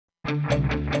Welcome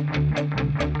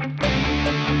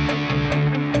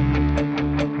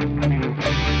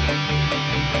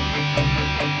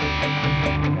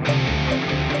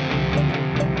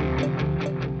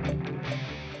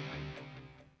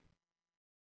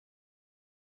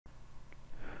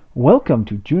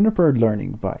to Juniper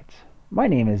Learning Bytes. My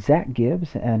name is Zach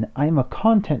Gibbs and I'm a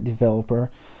content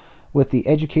developer with the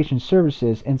education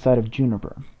services inside of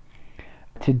Juniper.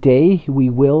 Today we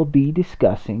will be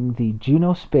discussing the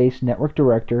Junos Space Network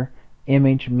Director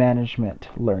Image Management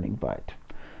Learning Byte.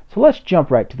 So let's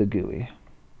jump right to the GUI.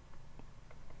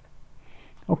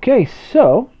 Okay,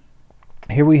 so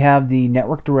here we have the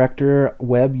Network Director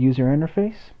web user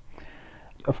interface.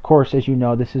 Of course, as you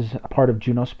know, this is a part of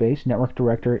Junos Space. Network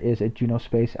Director is a Junos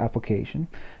Space application.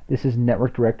 This is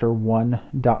Network Director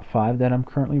 1.5 that I'm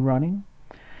currently running.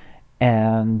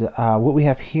 And what we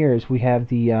have here is we have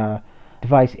the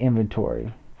device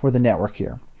inventory for the network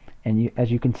here. And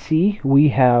as you can see, we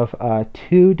have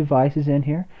two devices in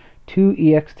here, two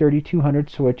EX3200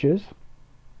 switches.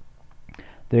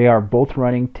 They are both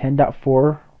running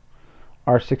 10.4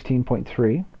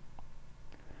 R16.3.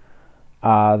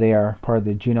 They are part of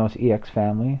the Junos EX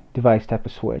family, device type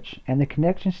of switch, and the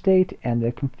connection state and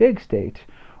the config state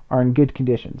are in good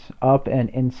conditions, up and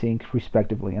in sync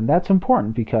respectively. And that's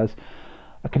important because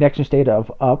a connection state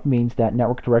of up means that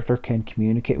Network Director can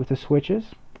communicate with the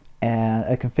switches, and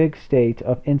a config state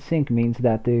of in sync means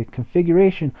that the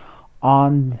configuration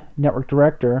on Network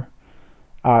Director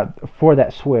for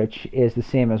that switch is the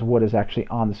same as what is actually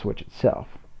on the switch itself.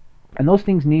 And those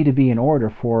things need to be in order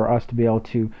for us to be able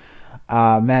to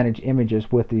manage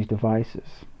images with these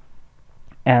devices.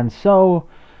 And so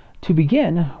to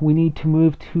begin, we need to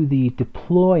move to the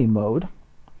deploy mode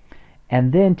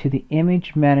and then to the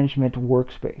image management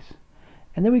workspace.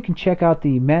 And then we can check out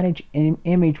the manage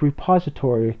image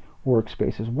repository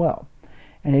workspace as well.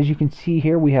 And as you can see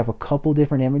here, we have a couple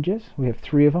different images. We have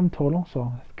 3 of them total, so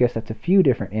I guess that's a few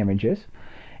different images.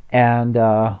 And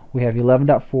we have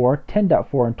 11.4,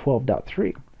 10.4, and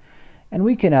 12.3. And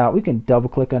we can double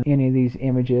click on any of these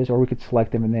images, or we could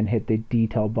select them and then hit the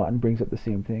detail button. Brings up the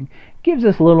same thing. Gives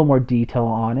us a little more detail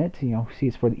on it. You know, see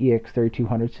it's for the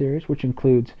EX3200 series, which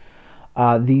includes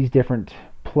these different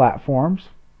platforms.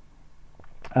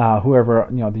 Whoever,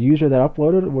 you know, the user that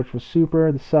uploaded it, which was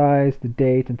super, the size, the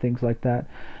date, and things like that.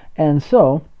 And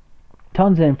so,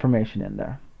 tons of information in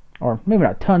there, or maybe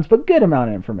not tons, but good amount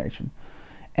of information.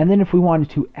 And then if we wanted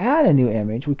to add a new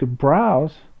image, we could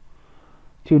browse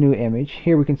to a new image.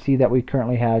 Here we can see that we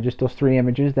currently have just those 3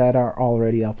 images that are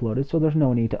already uploaded, so there's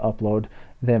no need to upload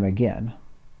them again.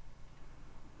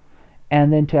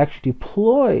 And then to actually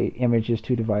deploy images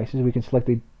to devices, we can select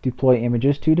the deploy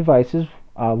images to devices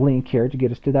link here to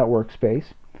get us to that workspace.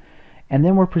 And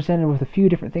then we're presented with a few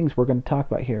different things we're going to talk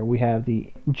about here. We have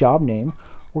the job name.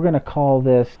 We're going to call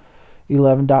this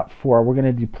 11.4. We're going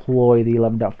to deploy the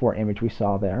 11.4 image we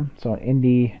saw there. So in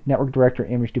the Network Director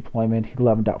image deployment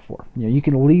 11.4. You know, you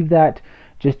can leave that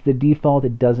just the default.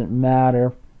 It doesn't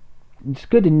matter. It's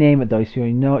good to name it though, so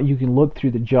you know you can look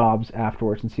through the jobs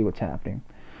afterwards and see what's happening.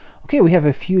 Okay, we have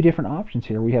a few different options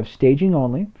here. We have staging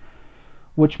only,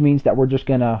 which means that we're just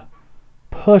going to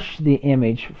push the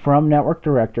image from Network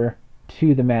Director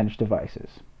to the managed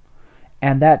devices.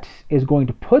 And that is going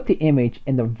to put the image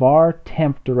in the var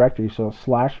temp directory, so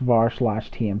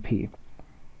 /var/tmp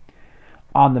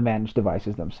on the managed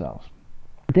devices themselves.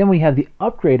 Then we have the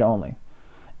upgrade only.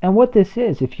 And what this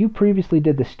is, if you previously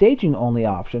did the staging only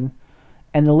option,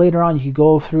 and then later on you can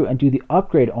go through and do the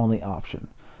upgrade only option.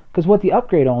 Because what the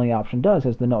upgrade only option does,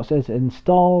 as the note says, it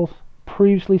installs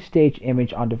previously staged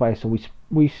image on device. So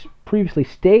we previously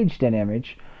staged an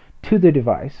image to the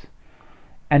device,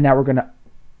 and now we're going to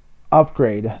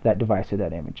upgrade that device to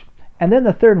that image. And then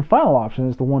the third and final option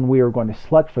is the one we are going to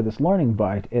select for this learning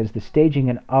byte, is the staging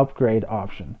and upgrade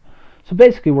option. So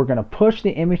basically we're going to push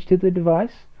the image to the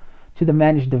device, to the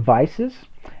managed devices,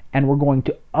 and we're going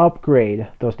to upgrade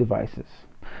those devices.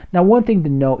 Now one thing to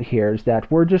note here is that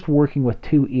we're just working with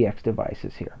 2 EX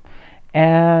devices here.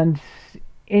 And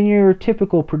in your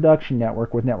typical production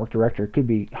network with Network Director, it could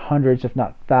be hundreds if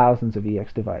not thousands of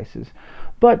EX devices.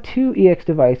 But 2 EX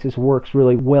devices works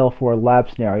really well for a lab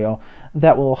scenario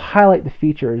that will highlight the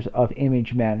features of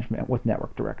image management with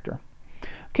Network Director.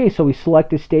 Okay, so we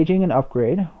selected staging and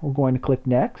upgrade. We're going to click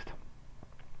next.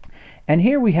 And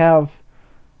here we have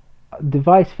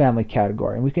device family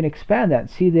category, and we can expand that and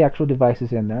see the actual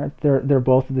devices in there. They're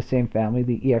both of the same family,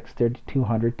 the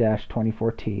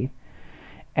EX3200-24T.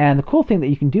 And the cool thing that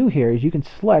you can do here is you can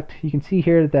select, you can see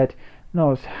here that,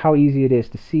 notice how easy it is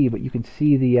to see, but you can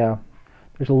see the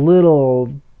there's a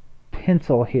little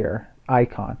pencil here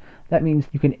icon. That means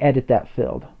you can edit that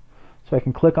field. So I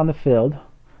can click on the field,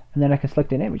 and then I can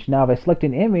select an image. Now if I select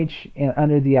an image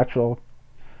under the actual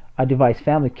device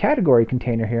family category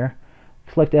container here,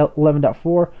 select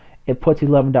 11.4, it puts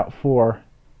 11.4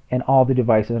 in all the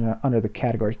devices under the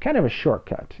category. Kind of a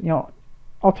shortcut.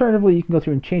 Alternatively, you can go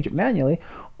through and change it manually,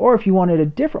 or if you wanted a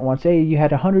different one, say you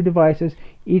had 100 devices,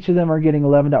 each of them are getting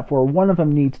 11.4, one of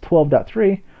them needs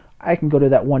 12.3, I can go to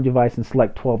that one device and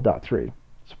select 12.3.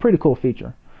 It's a pretty cool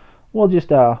feature. We'll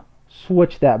just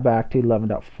switch that back to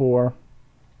 11.4 for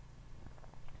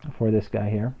this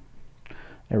guy here.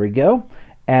 There we go.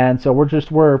 And so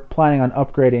we're planning on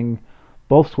upgrading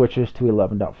both switches to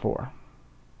 11.4.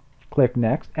 Click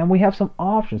next, and we have some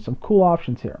options, some cool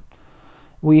options here.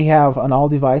 We have an all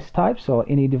device type, so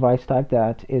any device type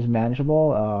that is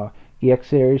manageable, EX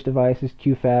series devices,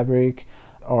 QFabric,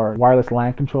 or wireless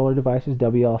LAN controller devices,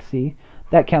 WLC.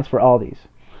 That counts for all these.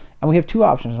 And we have two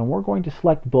options, and we're going to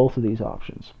select both of these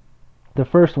options. The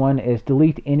first one is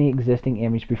delete any existing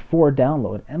image before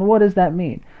download. And what does that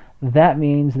mean? That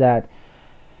means that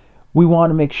we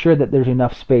want to make sure that there's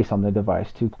enough space on the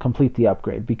device to complete the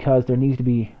upgrade, because there needs to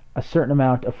be a certain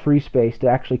amount of free space to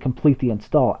actually complete the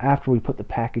install after we put the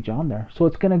package on there. So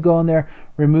it's going to go in there,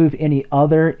 remove any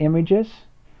other images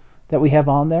that we have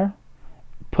on there,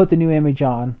 put the new image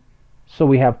on, so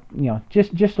we have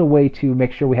just a way to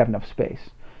make sure we have enough space.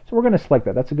 So we're going to select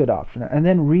that. That's a good option. And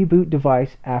then reboot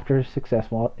device after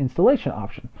successful installation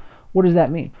option. What does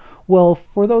that mean? Well,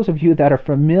 for those of you that are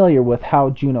familiar with how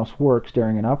Junos works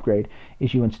during an upgrade,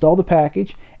 is you install the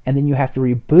package and then you have to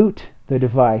reboot the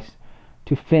device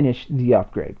to finish the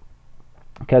upgrade.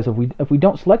 Because if we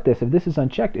don't select this, if this is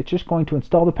unchecked, it's just going to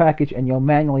install the package and you'll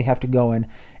manually have to go in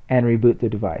and reboot the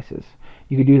devices.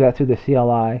 You could do that through the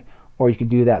CLI, or you could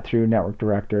do that through Network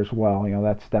Director as well.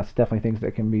 That's definitely things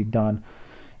that can be done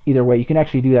either way. You can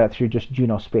actually do that through just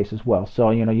Junos Space as well. So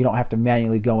you don't have to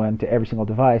manually go into every single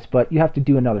device, but you have to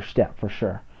do another step for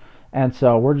sure. And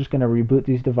so we're just going to reboot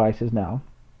these devices now.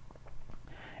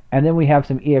 And then we have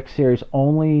some EX series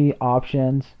only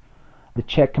options. The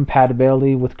check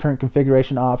compatibility with current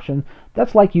configuration option.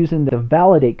 That's like using the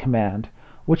validate command,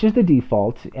 which is the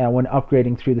default when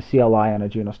upgrading through the CLI on a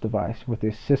Junos device with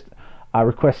the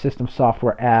request system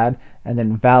software add and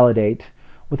then validate.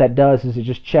 What that does is it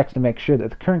just checks to make sure that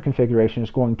the current configuration is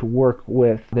going to work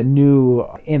with the new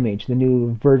image, the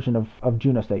new version of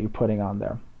Junos that you're putting on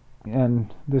there.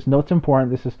 And this note's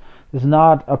important. This is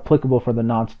not applicable for the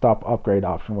non-stop upgrade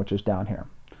option, which is down here.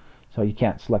 So you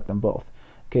can't select them both.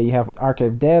 Okay, you have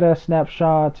archive data,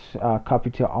 snapshot, copy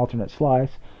to alternate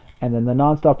slice, and then the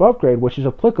non-stop upgrade, which is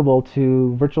applicable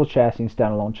to virtual chassis and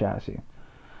standalone chassis.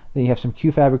 Then you have some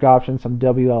QFabric options, some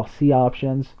WLC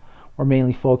options. We're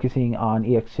mainly focusing on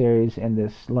EX series in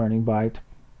this learning byte.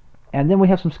 And then we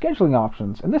have some scheduling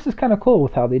options, and this is kind of cool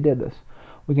with how they did this.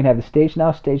 We can have the stage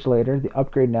now, stage later, the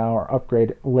upgrade now, or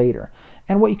upgrade later.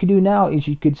 And what you could do now is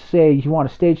you could say you want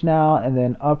to stage now and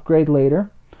then upgrade later.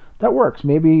 That works.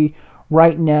 Maybe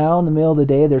right now in the middle of the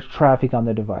day there's traffic on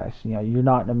the device. You're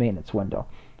not in a maintenance window,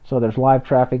 so there's live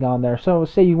traffic on there. So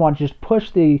say you want to just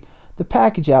push the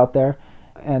package out there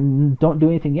and don't do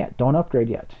anything yet, don't upgrade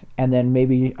yet, and then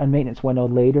maybe a maintenance window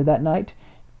later that night,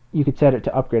 you could set it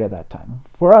to upgrade at that time.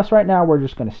 For us right now, we're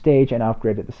just going to stage and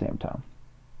upgrade at the same time.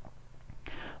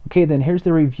 Okay, then here's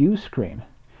the review screen.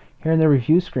 Here in the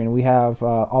review screen we have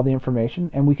all the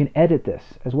information, and we can edit this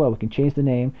as well. We can change the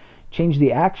name, change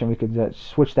the action. We could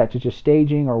switch that to just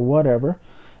staging or whatever,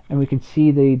 and we can see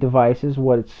the devices,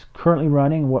 what it's currently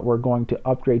running, what we're going to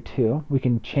upgrade to. We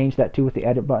can change that too with the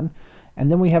edit button. And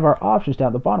then we have our options down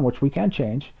at the bottom, which we can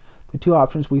change. The two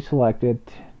options we selected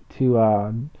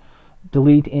to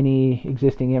delete any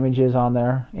existing images on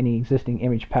there, any existing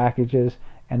image packages,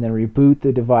 and then reboot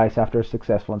the device after a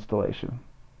successful installation.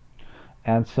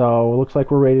 And so it looks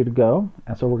like we're ready to go.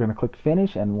 And so we're going to click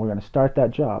finish, and we're going to start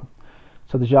that job.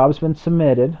 So the job has been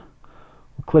submitted.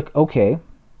 We'll click OK,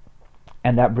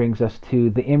 and that brings us to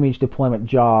the image deployment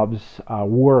jobs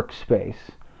workspace.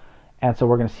 And so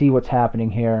we're going to see what's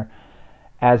happening here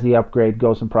as the upgrade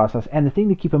goes in process. And the thing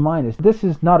to keep in mind is this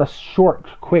is not a short,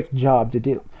 quick job to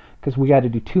do, because we got to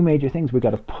do two major things. We got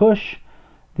to push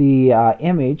the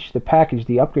image, the package,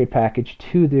 the upgrade package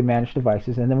to the managed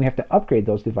devices, and then we have to upgrade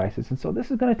those devices. And so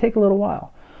this is going to take a little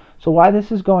while. So while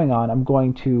this is going on, I'm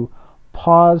going to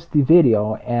pause the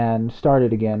video and start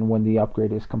it again when the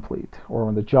upgrade is complete, or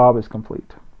when the job is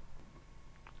complete.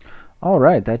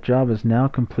 Alright, that job is now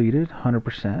completed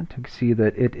 100%. You can see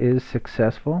that it is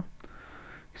successful.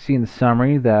 You see in the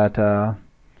summary that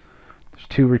there's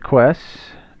two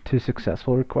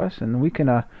successful requests, and we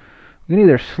can We can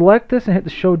either select this and hit the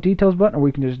Show Details button, or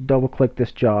we can just double-click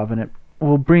this job, and it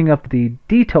will bring up the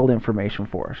detailed information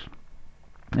for us.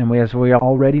 And as we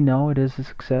already know, it is a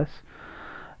success,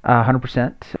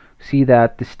 100%. See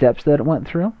that the steps that it went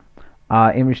through,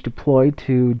 image deployed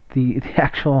to the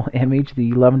actual image,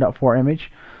 the 11.4 image.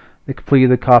 They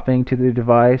completed the copying to the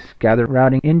device, gathered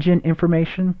routing engine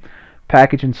information,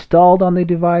 package installed on the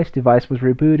device was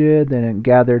rebooted, then it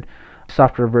gathered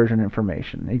software version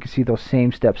information. You can see those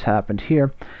same steps happened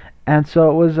here. And so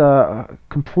it was a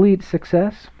complete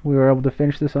success. We were able to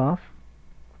finish this off.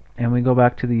 And we go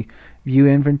back to the view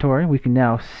inventory. We can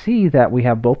now see that we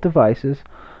have both devices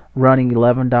running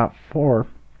 11.4,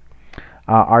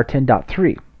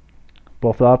 R10.3.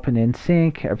 Both up and in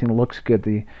sync. Everything looks good.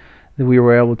 We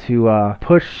were able to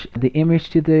push the image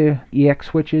to the EX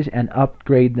switches and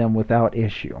upgrade them without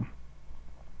issue.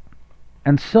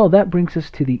 And so that brings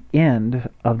us to the end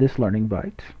of this learning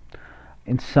byte.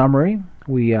 In summary,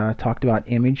 we talked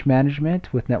about image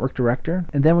management with Network Director,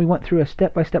 and then we went through a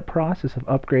step-by-step process of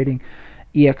upgrading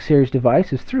EX series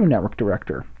devices through Network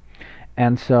Director.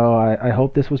 And so I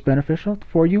hope this was beneficial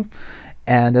for you,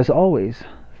 and as always,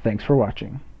 thanks for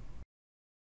watching.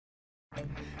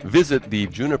 Visit the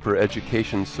Juniper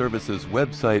Education Services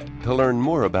website to learn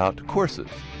more about courses.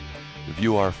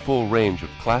 View our full range of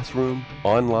classroom,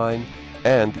 online,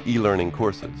 and e-learning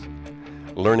courses.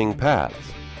 Learning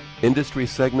paths, industry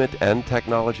segment and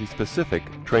technology-specific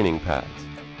training paths.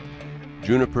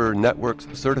 Juniper Network's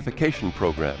certification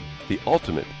program, the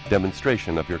ultimate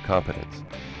demonstration of your competence.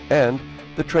 And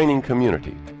the training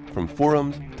community, from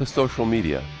forums to social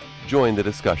media. Join the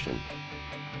discussion.